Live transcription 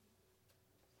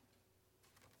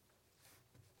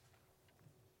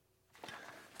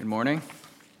Good morning.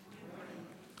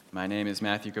 My name is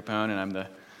Matthew Capone, and I'm the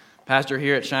pastor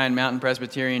here at Cheyenne Mountain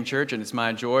Presbyterian Church, and it's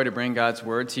my joy to bring God's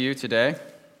Word to you today.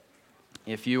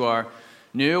 If you are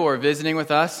new or visiting with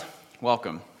us,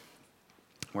 welcome.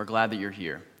 We're glad that you're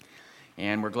here.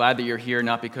 And we're glad that you're here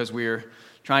not because we're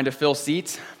trying to fill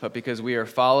seats, but because we are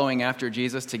following after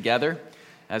Jesus together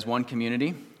as one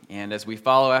community. And as we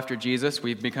follow after Jesus,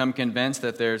 we've become convinced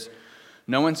that there's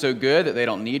no one so good that they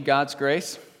don't need God's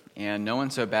grace, and no one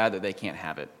so bad that they can't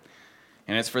have it.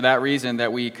 And it's for that reason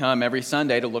that we come every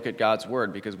Sunday to look at God's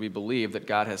Word, because we believe that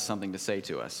God has something to say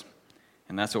to us.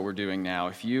 And that's what we're doing now.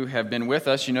 If you have been with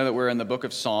us, you know that we're in the book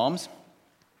of Psalms.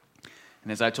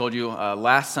 And as I told you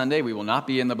last Sunday, we will not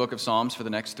be in the book of Psalms for the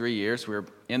next 3 years. We're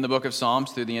in the book of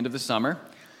Psalms through the end of the summer.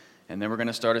 And then we're going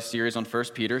to start a series on 1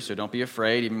 Peter, so don't be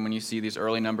afraid, even when you see these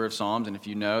early number of Psalms. And if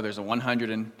you know, there's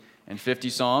 150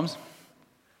 Psalms.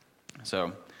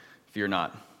 So fear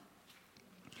not.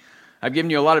 I've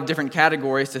given you a lot of different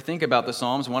categories to think about the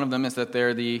Psalms. One of them is that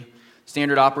they're the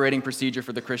standard operating procedure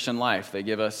for the Christian life. They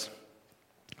give us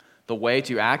the way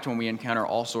to act when we encounter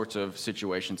all sorts of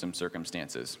situations and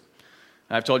circumstances.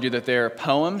 I've told you that they're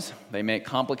poems. They make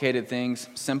complicated things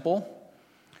simple.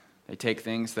 They take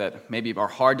things that maybe are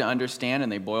hard to understand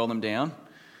and they boil them down.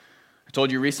 I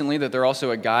told you recently that they're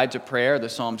also a guide to prayer. The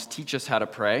Psalms teach us how to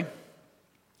pray.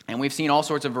 And we've seen all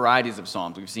sorts of varieties of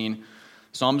Psalms. We've seen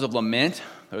Psalms of lament.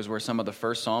 Those were some of the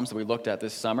first Psalms that we looked at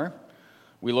this summer.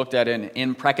 We looked at an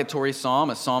imprecatory psalm,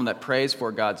 a psalm that prays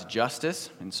for God's justice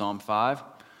in Psalm 5.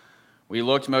 We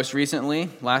looked most recently,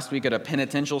 last week, at a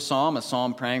penitential psalm, a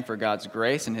psalm praying for God's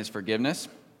grace and His forgiveness.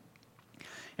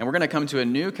 And we're going to come to a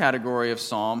new category of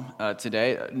psalm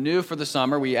today, new for the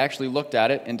summer. We actually looked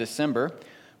at it in December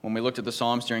when we looked at the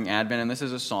Psalms during Advent, and this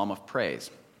is a psalm of praise.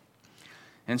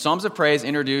 And Psalms of Praise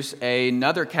introduce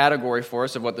another category for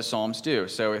us of what the Psalms do.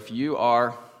 So if you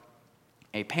are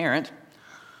a parent,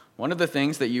 one of the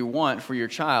things that you want for your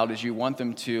child is you want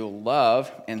them to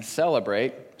love and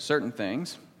celebrate certain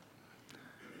things,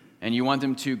 and you want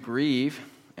them to grieve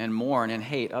and mourn and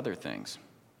hate other things.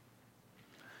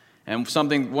 And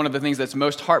one of the things that's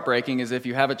most heartbreaking is if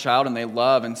you have a child and they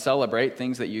love and celebrate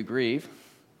things that you grieve,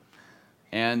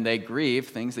 and they grieve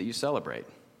things that you celebrate.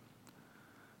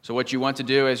 So what you want to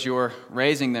do as you're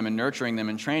raising them and nurturing them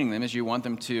and training them is you want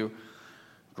them to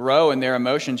grow in their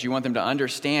emotions. You want them to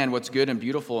understand what's good and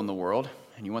beautiful in the world,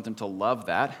 and you want them to love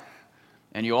that.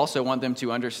 And you also want them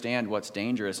to understand what's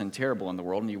dangerous and terrible in the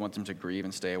world, and you want them to grieve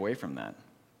and stay away from that.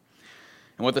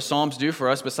 And what the Psalms do for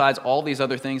us, besides all these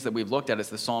other things that we've looked at, is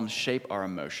the Psalms shape our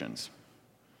emotions.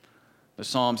 The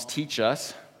Psalms teach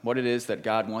us what it is that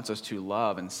God wants us to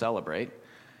love and celebrate,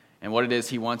 and what it is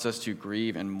He wants us to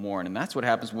grieve and mourn. And that's what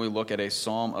happens when we look at a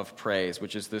psalm of praise,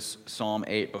 which is this Psalm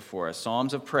 8 before us.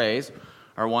 Psalms of praise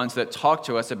are ones that talk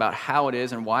to us about how it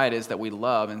is and why it is that we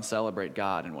love and celebrate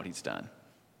God and what He's done.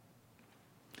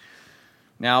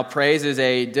 Now, praise is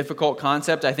a difficult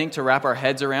concept, I think, to wrap our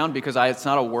heads around because it's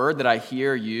not a word that I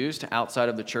hear used outside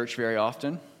of the church very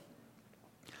often.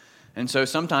 And so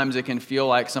sometimes it can feel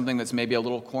like something that's maybe a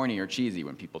little corny or cheesy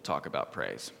when people talk about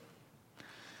praise.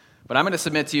 But I'm going to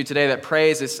submit to you today that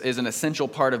praise is an essential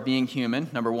part of being human,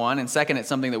 number one, and second, it's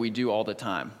something that we do all the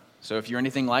time. So if you're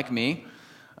anything like me,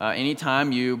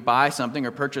 anytime you buy something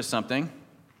or purchase something,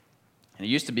 and it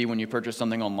used to be when you purchase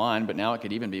something online, but now it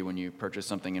could even be when you purchase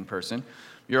something in person,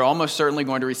 you're almost certainly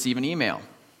going to receive an email.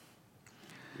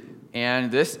 And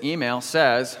this email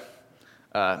says,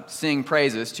 sing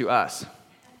praises to us.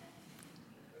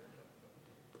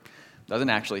 It doesn't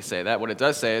actually say that. What it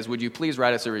does say is, would you please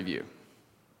write us a review?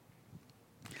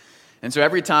 And so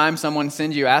every time someone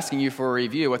sends you asking you for a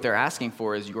review, what they're asking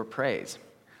for is your praise.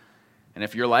 And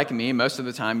if you're like me, most of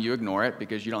the time you ignore it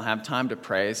because you don't have time to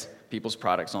praise people's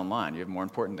products online. You have more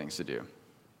important things to do.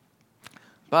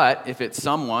 But if it's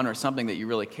someone or something that you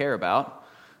really care about,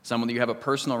 someone that you have a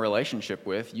personal relationship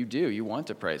with, you want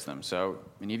to praise them. So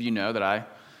many of you know that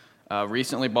I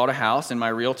recently bought a house and my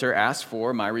realtor asked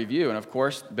for my review. And of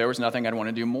course, there was nothing I'd want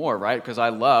to do more, right? Because I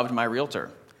loved my realtor.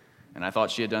 And I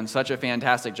thought she had done such a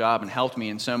fantastic job and helped me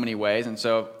in so many ways. And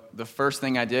so the first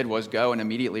thing I did was go and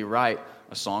immediately write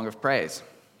a song of praise.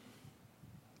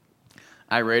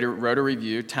 I wrote a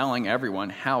review telling everyone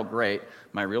how great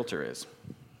my realtor is.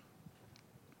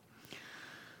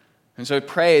 And so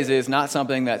praise is not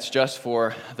something that's just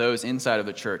for those inside of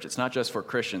the church. It's not just for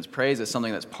Christians. Praise is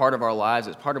something that's part of our lives.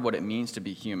 It's part of what it means to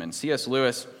be human. C.S.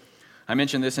 Lewis, I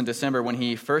mentioned this in December, when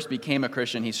he first became a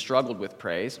Christian, he struggled with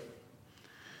praise.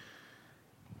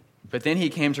 But then he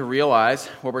came to realize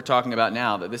what we're talking about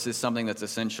now, that this is something that's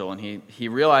essential. And he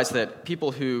realized that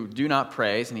people who do not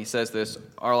praise, and he says this,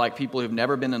 are like people who've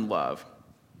never been in love.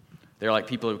 They're like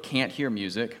people who can't hear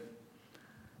music,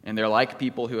 and they're like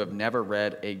people who have never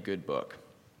read a good book.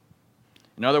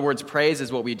 In other words, praise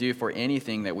is what we do for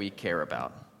anything that we care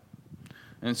about.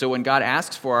 And so when God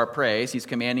asks for our praise, he's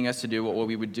commanding us to do what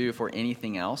we would do for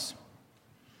anything else,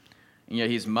 and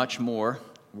yet he's much more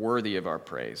worthy of our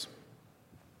praise.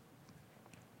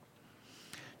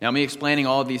 Now, me explaining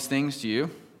all of these things to you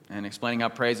and explaining how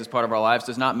praise is part of our lives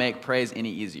does not make praise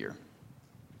any easier.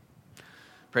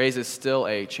 Praise is still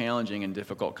a challenging and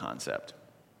difficult concept.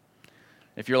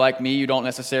 If you're like me, you don't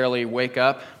necessarily wake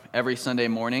up every Sunday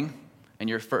morning and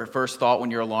your first thought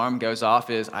when your alarm goes off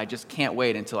is, I just can't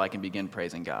wait until I can begin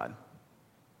praising God.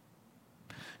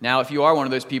 Now, if you are one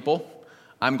of those people,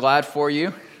 I'm glad for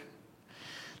you.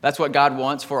 That's what God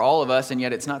wants for all of us, and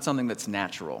yet it's not something that's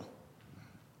natural.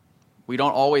 We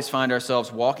don't always find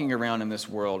ourselves walking around in this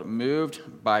world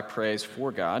moved by praise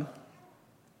for God.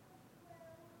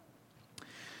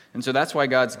 And so that's why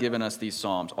God's given us these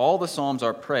psalms. All the psalms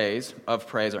are praise, are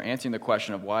answering the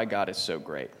question of why God is so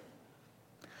great.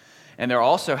 And they're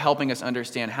also helping us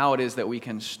understand how it is that we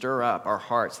can stir up our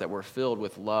hearts that we're filled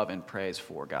with love and praise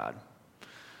for God.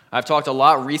 I've talked a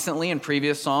lot recently in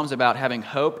previous psalms about having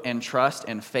hope and trust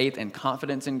and faith and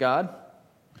confidence in God.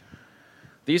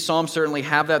 These psalms certainly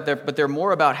have that, but they're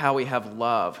more about how we have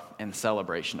love and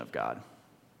celebration of God.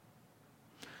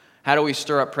 How do we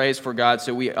stir up praise for God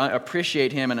so we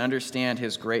appreciate him and understand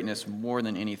his greatness more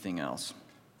than anything else?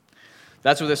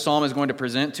 That's what this psalm is going to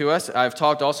present to us. I've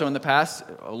talked also in the past,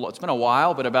 it's been a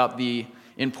while, but about the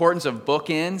importance of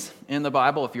bookends in the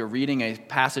Bible. If you're reading a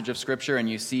passage of Scripture and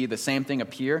you see the same thing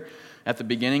appear at the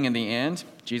beginning and the end,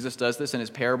 Jesus does this in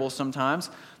his parables sometimes.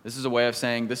 This is a way of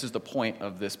saying this is the point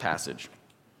of this passage.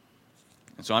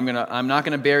 And so I'm not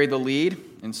going to bury the lead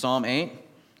in Psalm 8.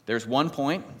 There's one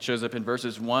point. It shows up in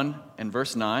verses 1 and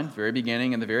verse 9, very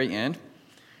beginning and the very end.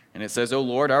 And it says, O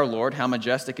Lord, our Lord, how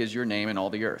majestic is your name in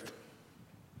all the earth.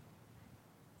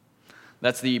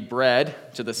 That's the bread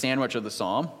to the sandwich of the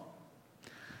psalm.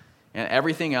 And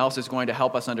everything else is going to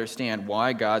help us understand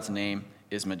why God's name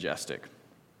is majestic.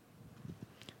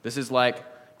 This is like,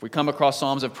 if we come across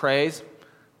psalms of praise,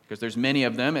 because there's many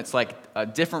of them, it's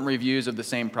like different reviews of the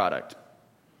same product.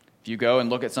 If you go and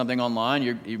look at something online,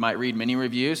 you might read many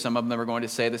reviews. Some of them are going to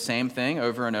say the same thing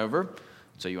over and over.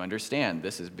 So you understand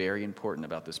this is very important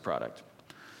about this product.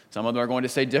 Some of them are going to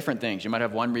say different things. You might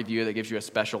have one review that gives you a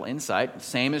special insight.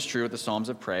 Same is true with the Psalms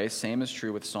of Praise. Same is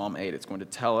true with Psalm 8. It's going to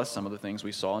tell us some of the things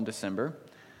we saw in December,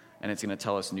 and it's going to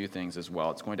tell us new things as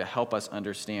well. It's going to help us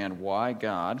understand why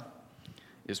God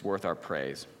is worth our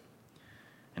praise.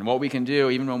 And what we can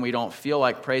do, even when we don't feel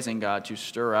like praising God, to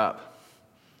stir up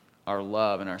our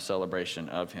love and our celebration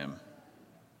of him.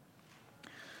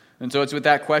 And so it's with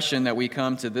that question that we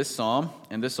come to this psalm,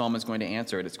 and this psalm is going to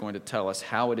answer it. It's going to tell us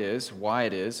how it is, why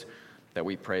it is that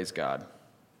we praise God.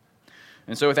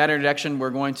 And so with that introduction,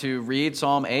 we're going to read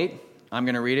Psalm 8. I'm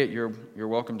going to read it. You're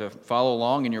welcome to follow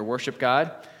along in your worship guide.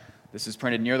 This is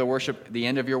printed near the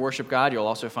end of your worship guide. You'll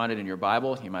also find it in your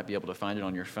Bible. You might be able to find it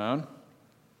on your phone.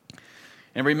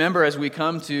 And remember, as we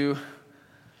come to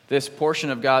this portion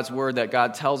of God's word, that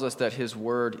God tells us that his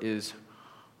word is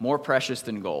more precious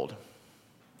than gold,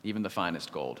 even the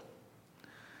finest gold.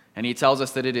 And he tells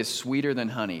us that it is sweeter than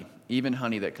honey, even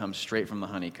honey that comes straight from the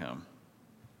honeycomb.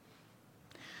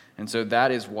 And so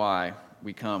that is why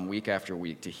we come week after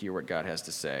week to hear what God has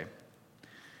to say. And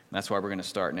that's why we're going to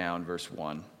start now in verse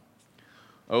 1.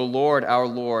 O Lord, our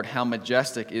Lord, how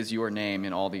majestic is your name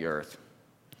in all the earth.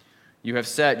 You have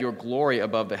set your glory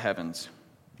above the heavens.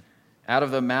 Out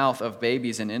of the mouth of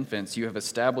babies and infants you have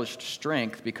established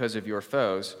strength because of your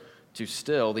foes, to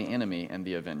still the enemy and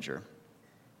the avenger.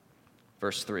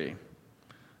 Verse 3,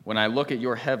 when I look at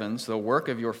your heavens, the work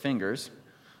of your fingers,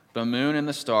 the moon and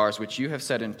the stars which you have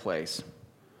set in place,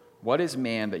 what is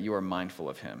man that you are mindful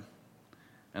of him,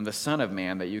 and the son of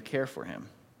man that you care for him?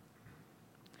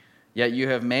 Yet you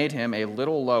have made him a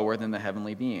little lower than the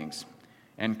heavenly beings,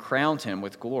 and crowned him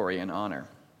with glory and honor.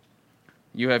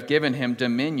 You have given him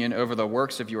dominion over the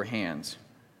works of your hands.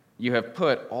 You have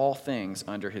put all things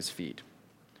under his feet.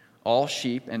 All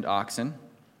sheep and oxen,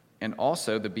 and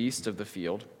also the beasts of the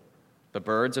field, the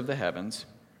birds of the heavens,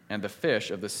 and the fish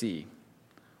of the sea,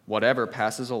 whatever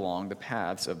passes along the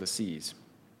paths of the seas.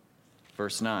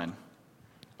 Verse 9,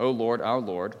 O Lord, our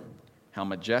Lord, how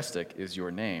majestic is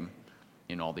your name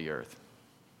in all the earth.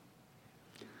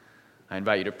 I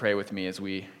invite you to pray with me as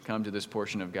we come to this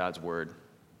portion of God's word.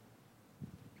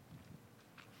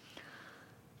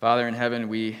 Father in heaven,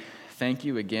 we thank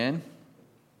you again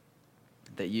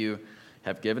that you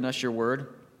have given us your word.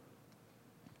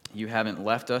 You haven't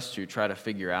left us to try to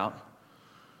figure out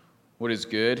what is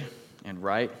good and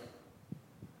right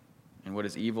and what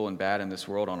is evil and bad in this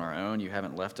world on our own. You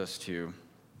haven't left us to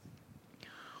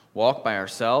walk by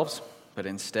ourselves, but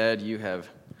instead you have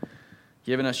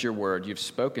given us your word. You've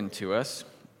spoken to us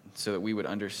so that we would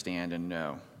understand and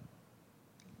know.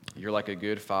 You're like a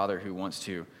good father who wants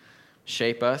to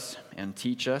shape us and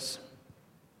teach us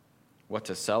what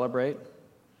to celebrate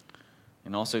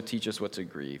and also teach us what to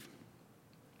grieve.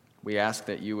 We ask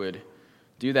that you would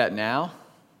do that now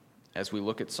as we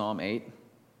look at Psalm 8,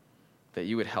 that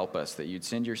you would help us, that you'd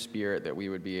send your Spirit, that we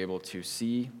would be able to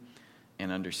see and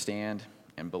understand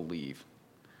and believe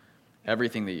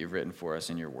everything that you've written for us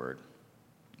in your word.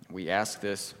 We ask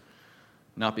this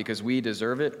not because we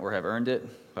deserve it or have earned it,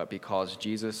 but because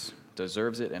Jesus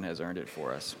deserves it and has earned it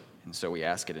for us. And so we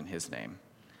ask it in his name.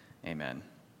 Amen.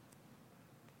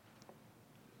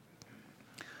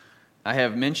 I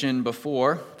have mentioned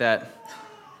before that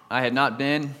I had not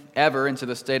been ever into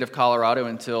the state of Colorado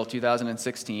until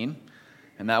 2016,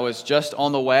 and that was just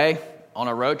on the way on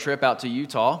a road trip out to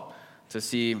Utah to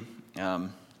see the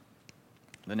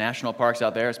national parks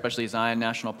out there, especially Zion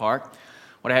National Park.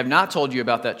 What I have not told you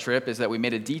about that trip is that we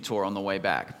made a detour on the way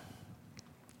back.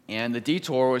 And the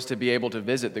detour was to be able to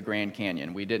visit the Grand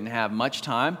Canyon. We didn't have much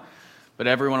time, but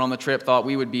everyone on the trip thought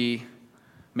we would be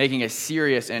making a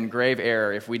serious and grave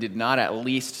error if we did not at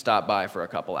least stop by for a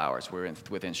couple hours. We're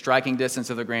within striking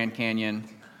distance of the Grand Canyon.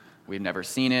 We've never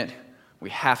seen it. We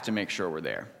have to make sure we're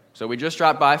there. So we just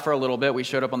dropped by for a little bit. We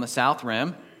showed up on the south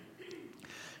rim.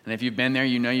 And if you've been there,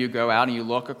 you know you go out and you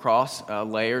look across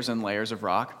layers and layers of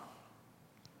rock.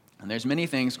 And there's many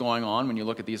things going on when you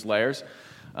look at these layers.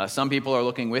 Some people are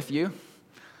looking with you.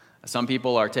 Some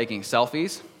people are taking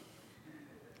selfies.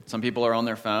 Some people are on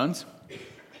their phones.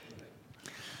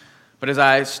 But as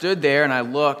I stood there and I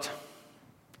looked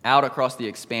out across the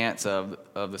expanse of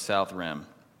the South Rim,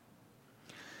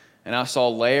 and I saw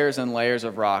layers and layers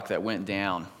of rock that went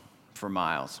down for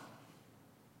miles,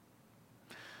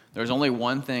 there was only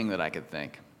one thing that I could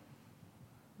think.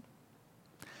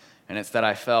 And it's that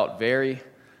I felt very,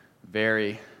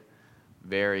 very,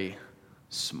 very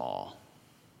small.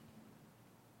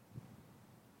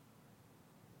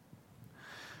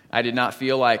 I did not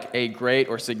feel like a great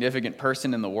or significant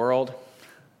person in the world.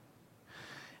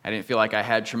 I didn't feel like I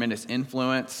had tremendous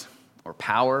influence or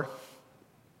power.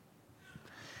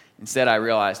 Instead, I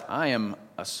realized I am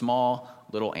a small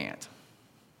little ant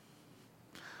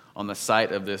on the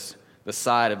side of this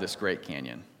great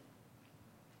canyon.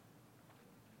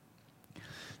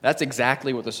 That's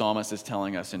exactly what the psalmist is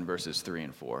telling us in verses 3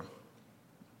 and 4.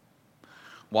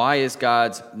 Why is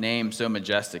God's name so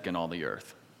majestic in all the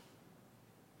earth?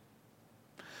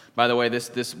 By the way,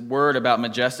 this word about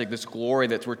majestic, this glory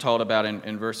that we're told about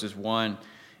in verses 1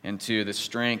 and 2, the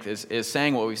strength, is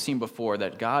saying what we've seen before,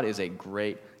 that God is a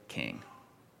great king.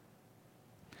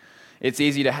 It's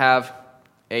easy to have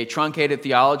a truncated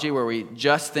theology where we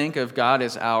just think of God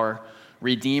as our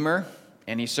Redeemer,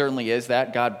 and he certainly is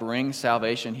that. God brings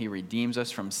salvation. He redeems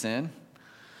us from sin.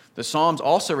 The Psalms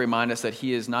also remind us that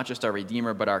he is not just our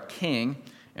Redeemer, but our King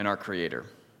and our Creator.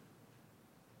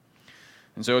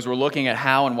 And so as we're looking at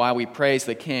how and why we praise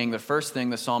the King, the first thing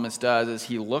the psalmist does is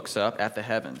he looks up at the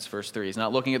heavens. Verse 3, he's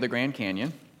not looking at the Grand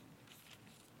Canyon.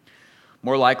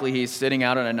 More likely, he's sitting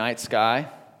out in a night sky,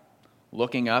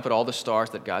 looking up at all the stars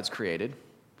that God's created.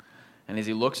 And as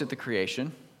he looks at the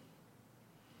creation,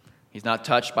 he's not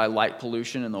touched by light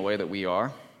pollution in the way that we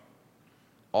are.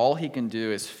 All he can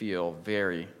do is feel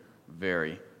very,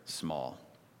 very small.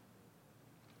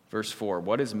 Verse 4,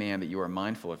 what is man that you are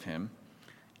mindful of him,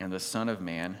 and the Son of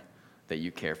Man that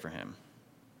you care for him?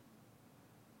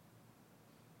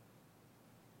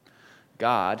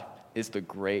 God is the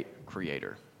great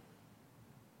creator.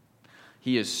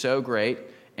 He is so great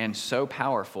and so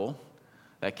powerful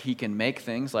that he can make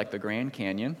things like the Grand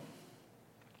Canyon,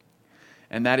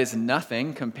 and that is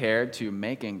nothing compared to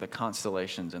making the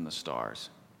constellations and the stars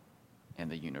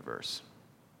and the universe.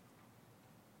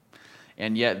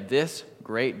 And yet this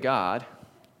great God,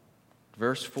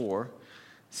 verse 4,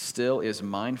 still is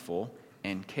mindful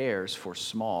and cares for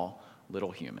small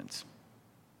little humans.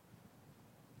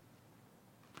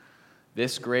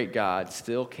 This great God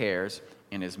still cares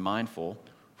and is mindful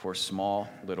for small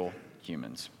little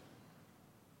humans.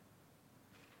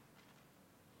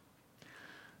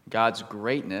 God's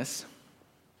greatness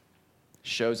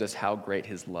shows us how great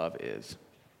his love is.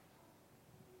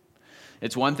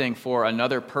 It's one thing for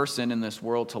another person in this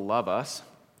world to love us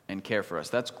and care for us.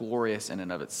 That's glorious in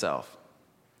and of itself.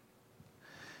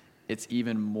 It's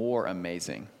even more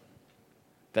amazing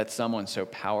that someone so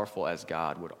powerful as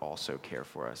God would also care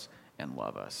for us and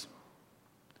love us.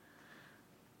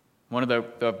 One of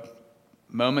the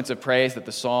moments of praise that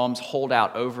the Psalms hold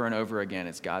out over and over again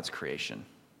is God's creation.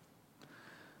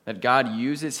 That God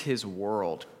uses his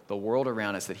world, the world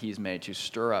around us that he's made, to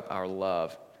stir up our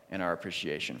love and our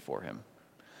appreciation for him.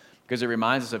 Because it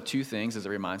reminds us of two things, as it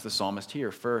reminds the psalmist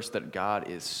here. First, that God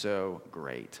is so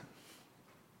great.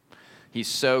 He's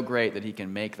so great that he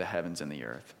can make the heavens and the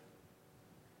earth.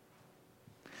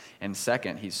 And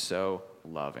second, he's so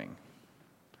loving.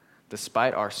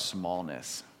 Despite our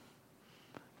smallness,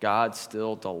 God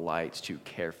still delights to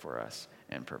care for us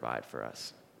and provide for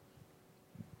us.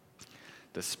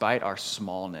 Despite our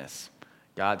smallness,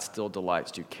 God still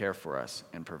delights to care for us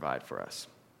and provide for us.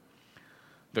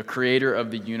 The creator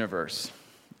of the universe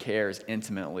cares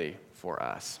intimately for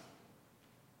us.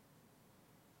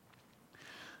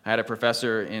 I had a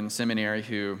professor in seminary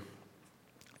who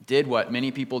did what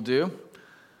many people do,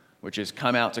 which is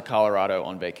come out to Colorado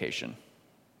on vacation.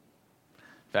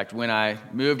 In fact, when I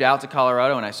moved out to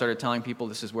Colorado and I started telling people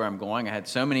this is where I'm going, I had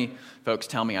so many folks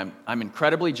tell me, I'm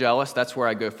incredibly jealous, that's where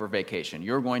I go for vacation.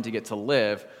 You're going to get to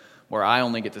live where I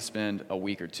only get to spend a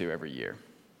week or two every year.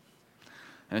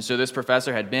 And so this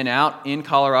professor had been out in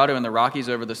Colorado in the Rockies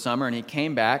over the summer, and he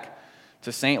came back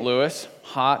to St. Louis,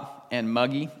 hot and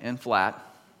muggy and flat.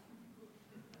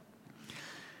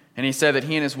 And he said that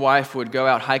he and his wife would go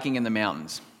out hiking in the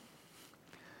mountains.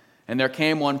 And there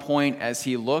came one point as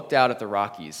he looked out at the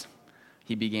Rockies,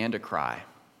 he began to cry.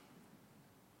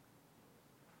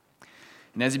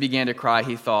 And as he began to cry,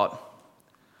 he thought,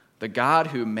 the God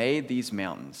who made these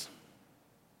mountains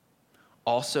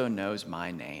also knows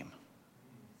my name.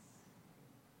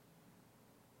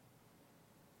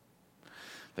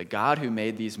 The God who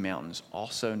made these mountains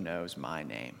also knows my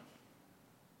name.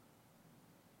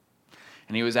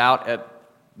 And he was out at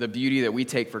the beauty that we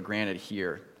take for granted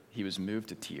here. He was moved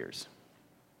to tears.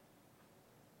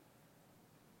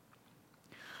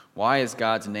 Why is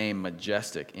God's name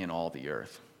majestic in all the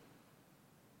earth?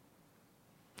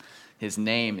 His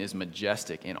name is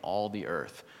majestic in all the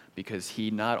earth because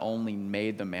he not only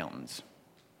made the mountains,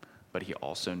 but he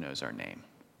also knows our name.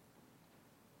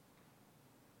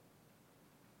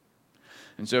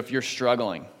 And so if you're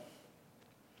struggling,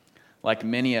 like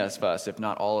many of us, if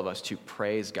not all of us, to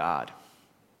praise God,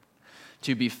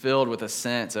 to be filled with a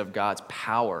sense of God's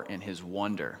power and his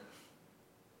wonder,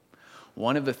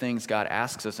 one of the things God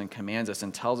asks us and commands us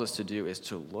and tells us to do is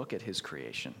to look at his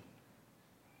creation.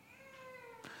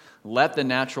 Let the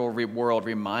natural world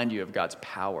remind you of God's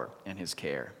power and his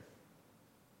care.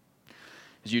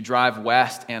 As you drive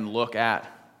west and look at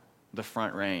the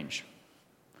Front Range,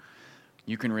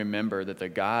 you can remember that the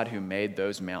God who made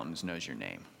those mountains knows your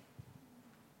name.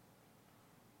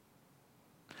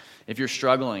 If you're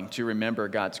struggling to remember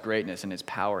God's greatness and his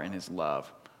power and his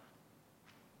love,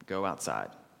 go outside.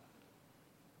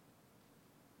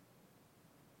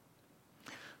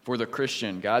 For the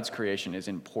Christian, God's creation is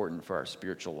important for our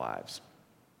spiritual lives.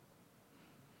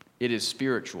 It is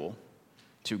spiritual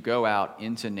to go out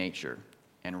into nature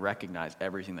and recognize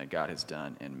everything that God has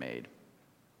done and made.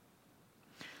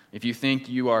 If you think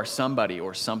you are somebody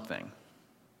or something,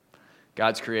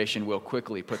 God's creation will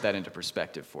quickly put that into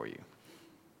perspective for you.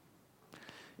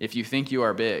 If you think you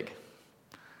are big,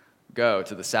 go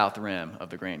to the south rim of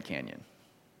the Grand Canyon,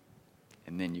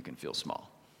 and then you can feel small.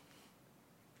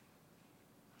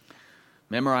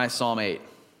 Memorize Psalm 8.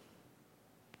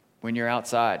 When you're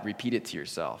outside, repeat it to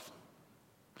yourself.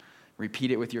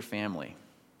 Repeat it with your family.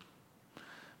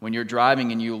 When you're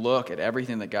driving and you look at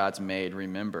everything that God's made,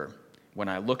 remember, when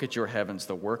I look at your heavens,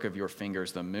 the work of your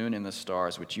fingers, the moon and the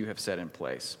stars which you have set in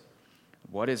place,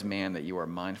 what is man that you are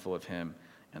mindful of him,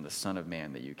 and the Son of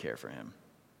Man that you care for him?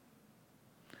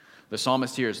 The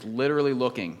psalmist here is literally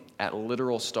looking at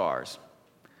literal stars,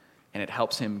 and it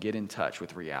helps him get in touch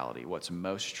with reality, what's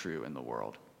most true in the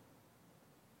world.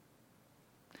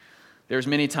 There's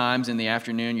many times in the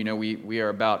afternoon, we are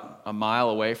about a mile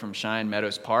away from Cheyenne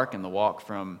Meadows Park, and the walk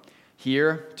from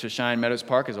here to Cheyenne Meadows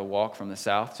Park is a walk from the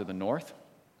south to the north.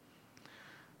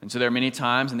 And so there are many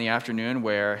times in the afternoon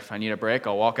where if I need a break,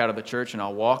 I'll walk out of the church and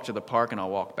I'll walk to the park and I'll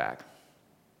walk back.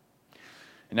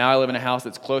 And now I live in a house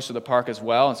that's close to the park as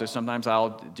well, and so sometimes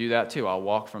I'll do that too. I'll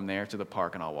walk from there to the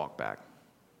park and I'll walk back.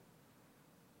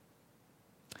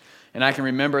 And I can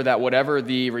remember that whatever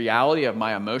the reality of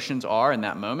my emotions are in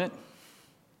that moment,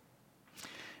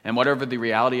 and whatever the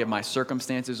reality of my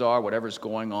circumstances are, whatever's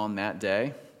going on that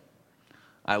day,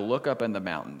 I look up in the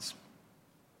mountains.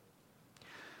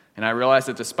 And I realize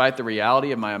that despite the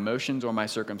reality of my emotions or my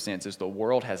circumstances, the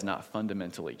world has not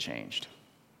fundamentally changed.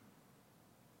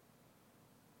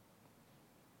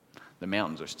 The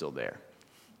mountains are still there.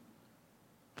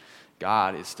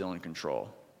 God is still in control.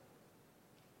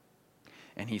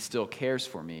 and he still cares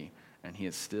for me, and he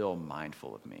is still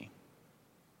mindful of me.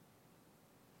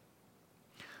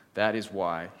 That is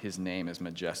why his name is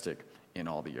majestic in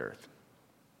all the earth.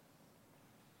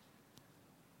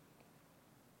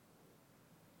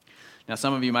 Now,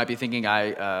 some of you might be thinking,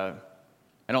 I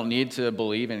don't need to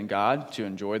believe in God to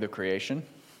enjoy the creation.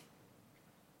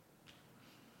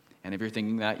 And if you're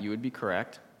thinking that, you would be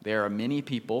correct. There are many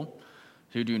people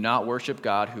who do not worship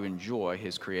God who enjoy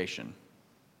his creation.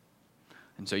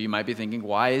 And so you might be thinking,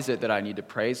 why is it that I need to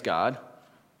praise God?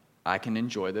 I can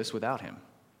enjoy this without him.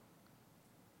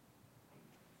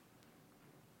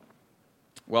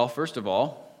 Well, first of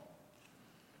all,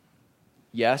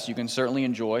 yes, you can certainly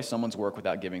enjoy someone's work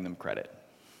without giving them credit.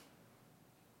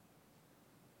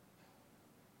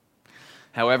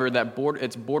 However,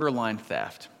 it's borderline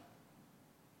theft.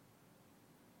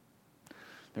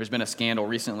 There's been a scandal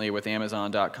recently with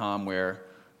Amazon.com where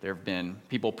there have been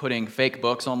people putting fake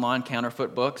books online,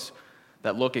 counterfeit books,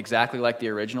 that look exactly like the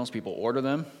originals. People order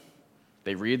them,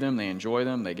 they read them, they enjoy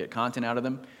them, they get content out of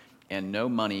them, and no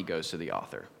money goes to the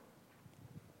author.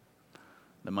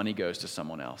 The money goes to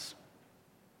someone else.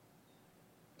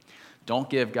 Don't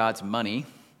give God's money,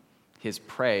 his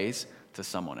praise, to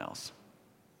someone else.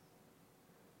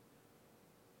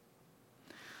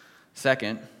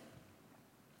 Second,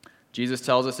 Jesus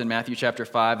tells us in Matthew chapter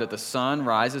 5 that the sun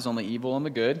rises on the evil and the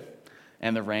good,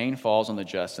 and the rain falls on the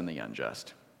just and the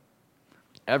unjust.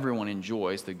 Everyone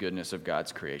enjoys the goodness of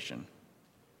God's creation.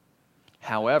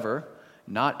 However,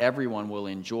 not everyone will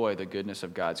enjoy the goodness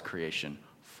of God's creation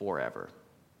forever.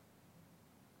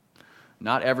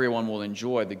 Not everyone will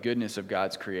enjoy the goodness of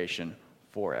God's creation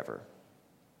forever.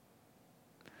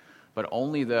 But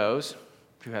only those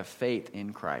who have faith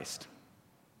in Christ.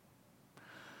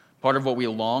 Part of what we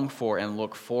long for and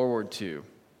look forward to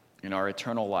in our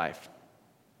eternal life.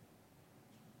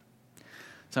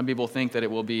 Some people think that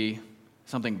it will be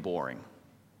something boring.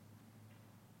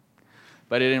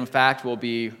 But it in fact will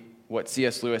be what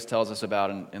C.S. Lewis tells us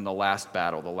about in The Last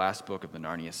Battle, the last book of the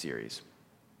Narnia series.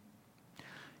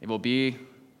 It will be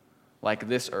like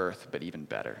this earth, but even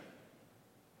better.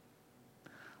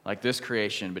 Like this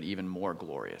creation, but even more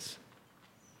glorious.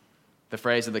 The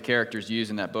phrase that the characters use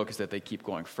in that book is that they keep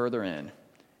going further in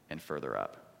and further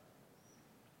up.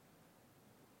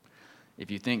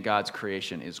 If you think God's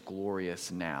creation is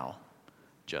glorious now,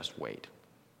 just wait.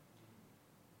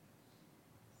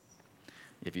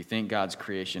 If you think God's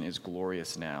creation is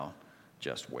glorious now,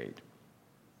 just wait.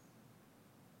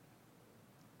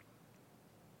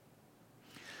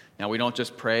 Now, we don't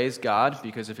just praise God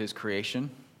because of his creation,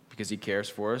 because he cares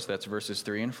for us. That's verses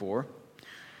 3 and 4.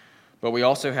 But we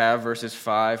also have verses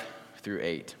 5 through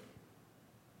 8.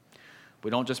 We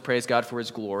don't just praise God for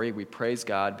his glory. We praise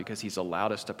God because he's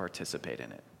allowed us to participate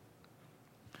in it.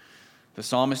 The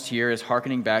psalmist here is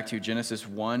hearkening back to Genesis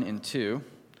 1 and 2,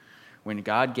 when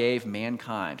God gave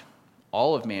mankind,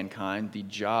 all of mankind, the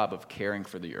job of caring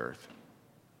for the earth.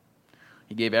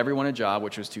 He gave everyone a job,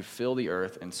 which was to fill the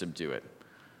earth and subdue it.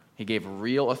 He gave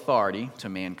real authority to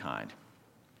mankind.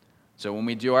 So when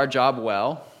we do our job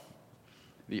well,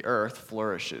 the earth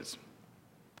flourishes.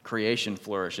 Creation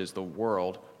flourishes. The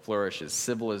world flourishes.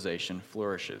 Civilization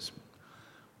flourishes.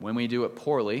 When we do it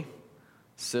poorly,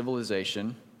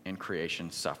 civilization and creation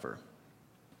suffer.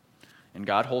 And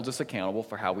God holds us accountable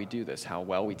for how we do this, how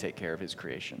well we take care of his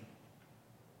creation.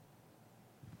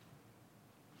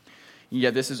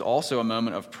 Yet this is also a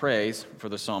moment of praise for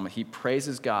the psalmist. He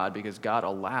praises God because God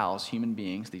allows human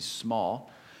beings, these small,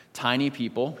 tiny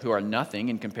people who are nothing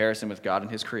in comparison with God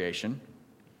and his creation,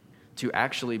 to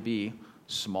actually be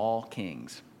small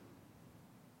kings.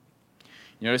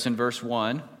 You notice in verse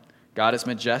 1, God is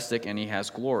majestic and he has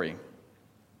glory.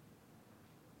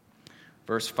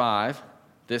 Verse 5,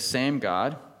 this same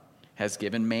God has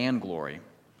given man glory.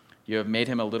 You have made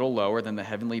him a little lower than the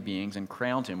heavenly beings and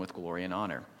crowned him with glory and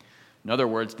honor. In other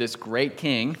words, this great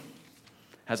king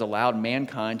has allowed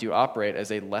mankind to operate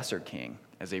as a lesser king,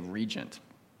 as a regent.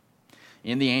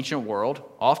 In the ancient world,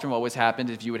 often what was happened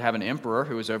is you would have an emperor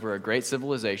who was over a great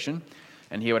civilization,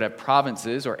 and he would have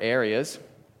provinces or areas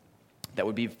that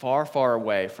would be far, far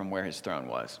away from where his throne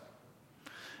was.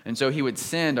 And so he would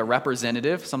send a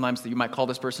representative, sometimes you might call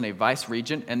this person a vice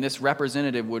regent, and this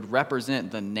representative would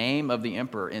represent the name of the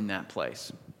emperor in that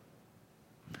place.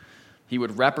 He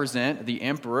would represent the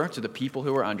emperor to the people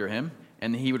who were under him,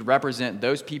 and he would represent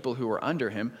those people who were under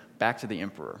him back to the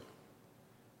emperor.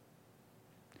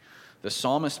 The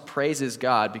psalmist praises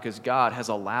God because God has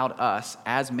allowed us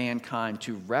as mankind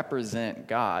to represent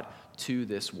God to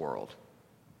this world.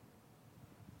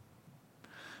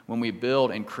 When we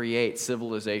build and create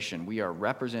civilization, we are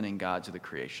representing God to the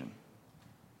creation.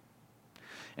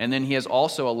 And then he has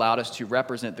also allowed us to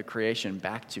represent the creation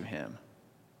back to him.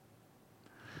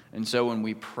 And so when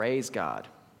we praise God,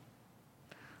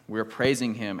 we're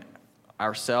praising him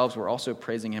ourselves. We're also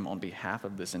praising him on behalf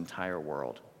of this entire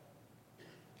world.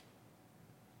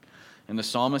 And the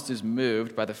psalmist is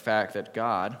moved by the fact that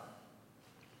God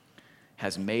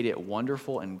has made it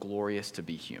wonderful and glorious to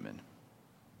be human.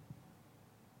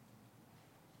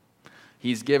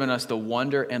 He's given us the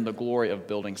wonder and the glory of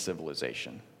building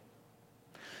civilization.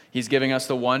 He's giving us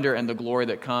the wonder and the glory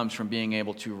that comes from being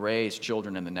able to raise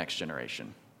children in the next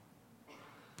generation.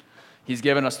 He's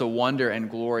given us the wonder and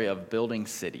glory of building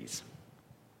cities.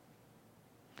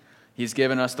 He's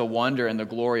given us the wonder and the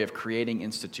glory of creating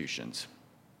institutions.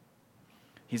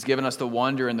 He's given us the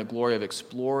wonder and the glory of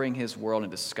exploring his world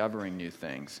and discovering new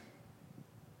things.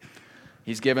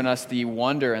 He's given us the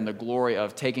wonder and the glory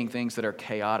of taking things that are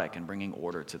chaotic and bringing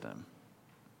order to them.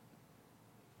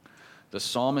 The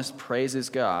psalmist praises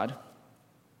God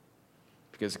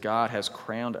because God has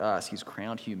crowned us, he's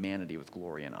crowned humanity with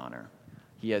glory and honor.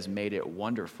 He has made it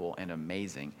wonderful and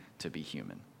amazing to be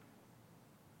human.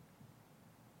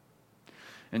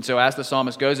 And so as the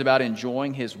psalmist goes about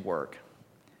enjoying his work,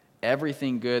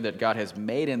 everything good that God has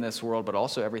made in this world, but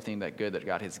also everything that good that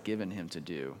God has given him to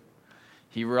do,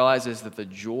 he realizes that the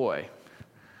joy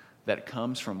that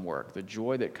comes from work, the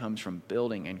joy that comes from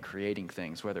building and creating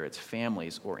things, whether it's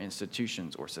families or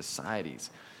institutions or societies,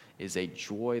 is a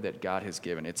joy that God has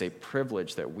given. It's a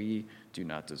privilege that we do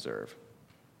not deserve.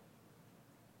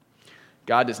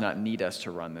 God does not need us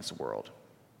to run this world.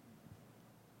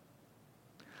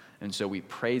 And so we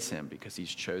praise him because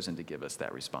he's chosen to give us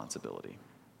that responsibility.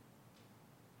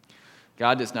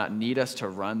 God does not need us to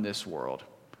run this world,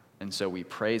 and so we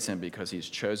praise him because he's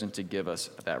chosen to give us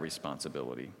that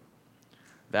responsibility.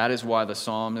 That is why the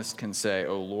psalmist can say,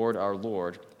 "O Lord, our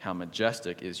Lord, how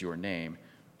majestic is your name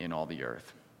in all the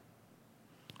earth."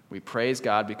 We praise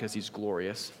God because he's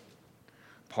glorious.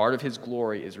 Part of his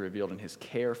glory is revealed in his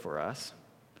care for us,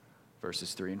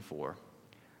 verses 3 and 4,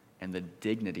 and the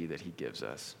dignity that he gives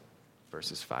us,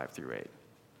 verses 5 through 8.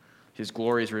 His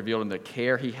glory is revealed in the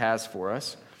care he has for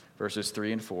us, verses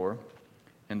 3 and 4,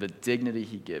 and the dignity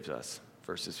he gives us,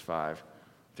 verses 5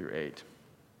 through 8.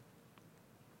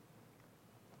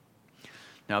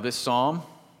 Now, this psalm,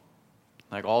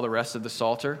 like all the rest of the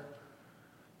Psalter,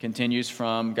 continues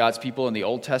from God's people in the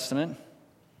Old Testament,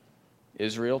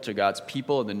 Israel, to God's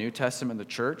people in the New Testament, the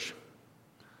church.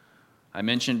 I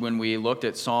mentioned when we looked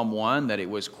at Psalm 1 that it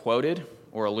was quoted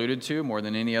or alluded to more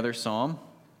than any other psalm.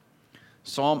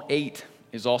 Psalm 8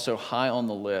 is also high on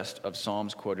the list of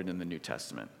psalms quoted in the New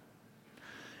Testament.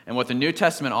 And what the New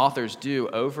Testament authors do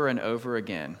over and over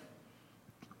again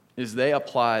is they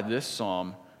apply this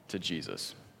psalm to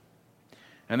Jesus.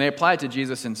 And they apply it to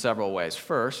Jesus in several ways.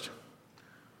 First,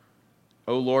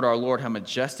 "O Lord, our Lord, how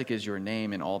majestic is your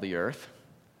name in all the earth."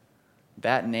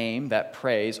 That name, that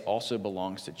praise, also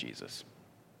belongs to Jesus.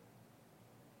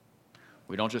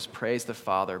 We don't just praise the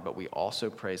Father, but we also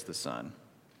praise the Son.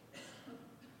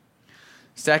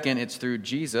 Second, it's through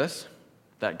Jesus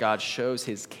that God shows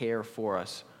his care for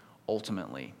us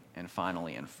ultimately and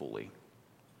finally and fully.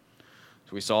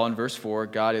 So we saw in verse 4,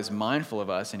 God is mindful of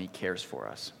us and he cares for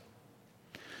us.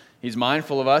 He's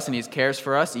mindful of us and he cares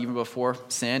for us even before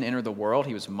sin entered the world.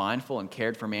 He was mindful and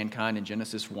cared for mankind in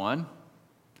Genesis 1.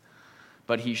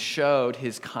 But he showed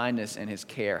his kindness and his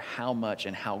care, how much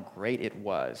and how great it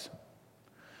was,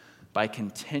 by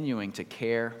continuing to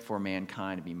care for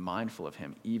mankind and be mindful of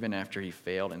him even after he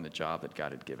failed in the job that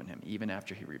God had given him, even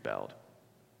after he rebelled.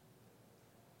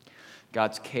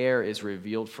 God's care is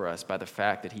revealed for us by the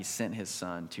fact that he sent his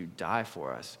Son to die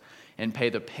for us and pay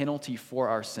the penalty for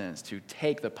our sins, to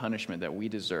take the punishment that we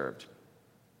deserved,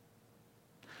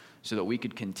 so that we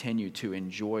could continue to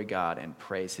enjoy God and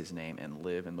praise his name and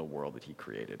live in the world that he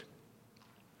created.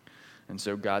 And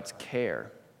so God's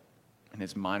care and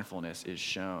his mindfulness is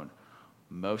shown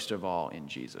most of all in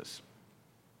Jesus.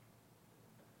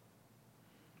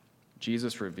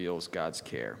 Jesus reveals God's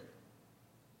care.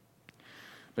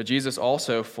 But Jesus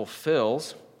also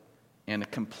fulfills and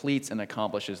completes and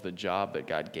accomplishes the job that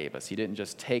God gave us. He didn't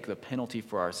just take the penalty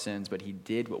for our sins, but he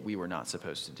did what we were not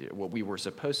supposed to do, what we were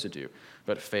supposed to do,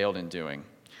 but failed in doing.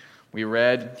 We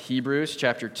read Hebrews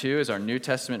chapter 2 as our New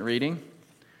Testament reading.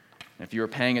 And if you were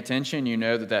paying attention, you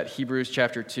know that Hebrews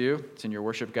chapter 2, it's in your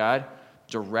worship guide,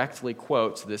 directly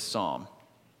quotes this psalm.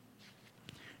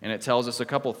 And it tells us a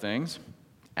couple things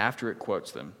after it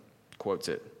quotes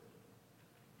it.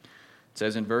 It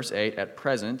says in verse 8, "At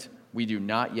present, we do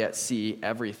not yet see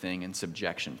everything in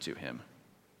subjection to him."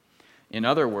 In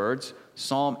other words,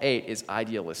 Psalm 8 is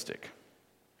idealistic.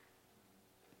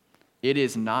 it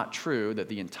is not true that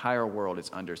the entire world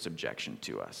is under subjection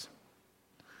to us.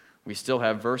 We still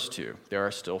have verse 2. There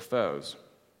are still foes.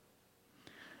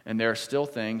 And there are still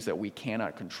things that we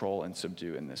cannot control and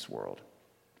subdue in this world.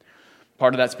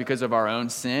 Part of that's because of our own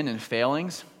sin and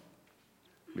failings.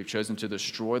 We've chosen to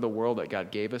destroy the world that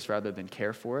God gave us rather than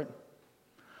care for it.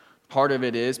 Part of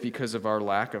it is because of our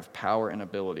lack of power and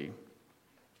ability.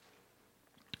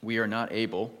 We have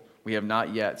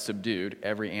not yet subdued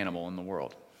every animal in the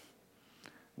world.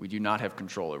 We do not have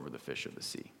control over the fish of the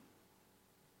sea.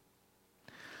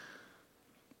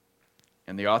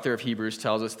 And the author of Hebrews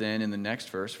tells us then in the next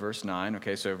verse, verse 9,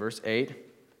 okay, so verse 8,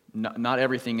 not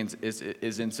everything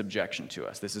is in subjection to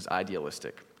us. This is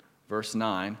idealistic. Verse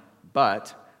 9,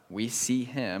 but we see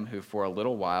him who for a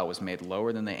little while was made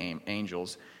lower than the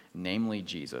angels, namely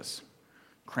Jesus,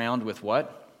 crowned with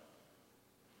what?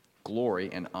 Glory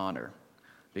and honor,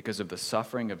 because of the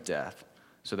suffering of death,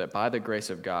 so that by the grace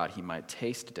of God he might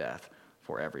taste death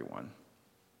for everyone.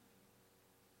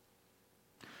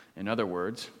 In other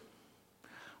words,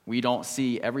 we don't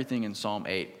see everything in Psalm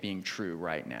 8 being true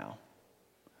right now,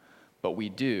 but we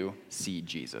do see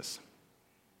Jesus.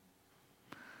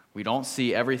 We don't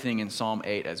see everything in Psalm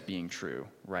 8 as being true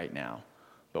right now,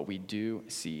 but we do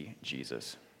see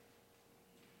Jesus.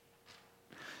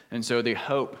 And so the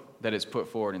hope that is put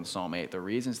forward in Psalm 8, the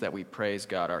reasons that we praise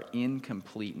God are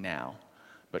incomplete now,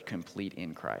 but complete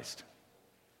in Christ.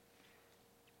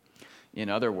 In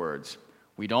other words,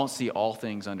 we don't see all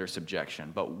things under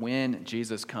subjection, but when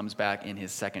Jesus comes back in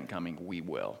his second coming, we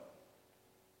will.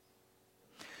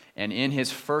 And in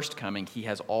his first coming, he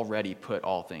has already put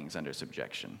all things under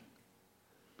subjection.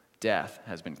 Death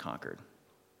has been conquered.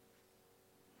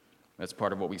 That's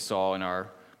part of what we saw in our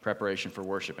preparation for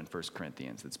worship in 1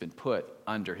 Corinthians. It's been put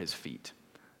under his feet.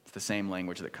 It's the same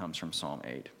language that comes from Psalm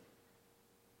 8.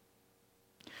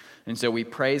 And so we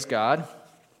praise God.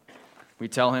 We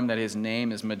tell him that his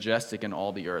name is majestic in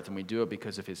all the earth, and we do it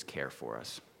because of his care for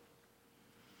us.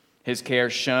 His care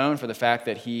is shown for the fact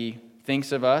that he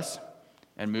thinks of us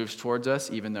and moves towards us,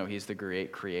 even though he's the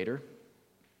great creator.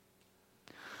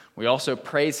 We also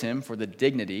praise him for the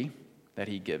dignity that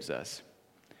he gives us.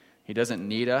 He doesn't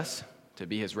need us to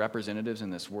be his representatives in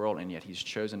this world, and yet he's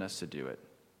chosen us to do it.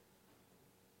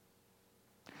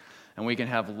 And we can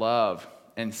have love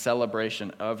and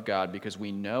celebration of God because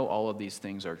we know all of these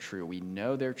things are true. We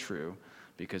know they're true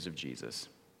because of Jesus,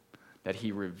 that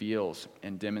he reveals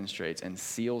and demonstrates and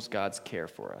seals God's care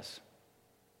for us.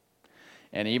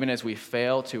 And even as we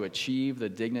fail to achieve the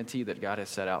dignity that God has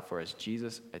set out for us,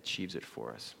 Jesus achieves it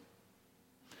for us.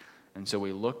 And so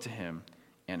we look to him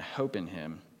and hope in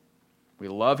him. We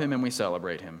love him and we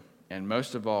celebrate him. And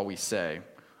most of all, we say,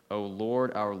 O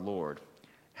Lord, our Lord,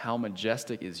 how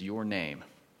majestic is your name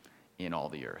in all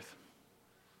the earth.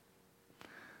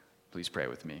 Please pray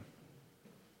with me.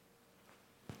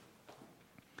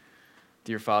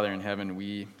 Dear Father in heaven,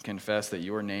 we confess that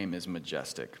your name is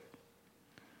majestic,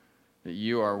 that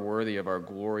you are worthy of our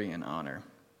glory and honor.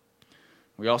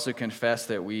 We also confess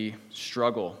that we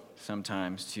struggle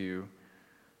sometimes to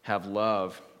have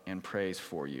love and praise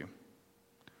for you.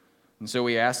 And so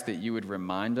we ask that you would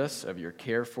remind us of your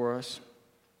care for us,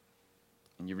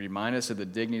 and you remind us of the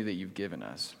dignity that you've given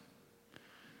us,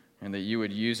 and that you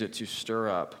would use it to stir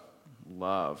up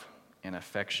love and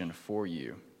affection for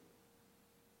you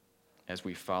as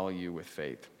we follow you with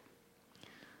faith.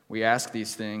 We ask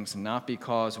these things not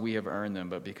because we have earned them,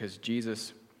 but because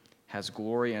Jesus has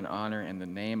glory and honor in the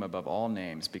name above all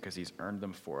names, because he's earned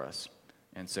them for us.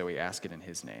 And so we ask it in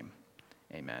his name.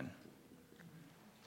 Amen.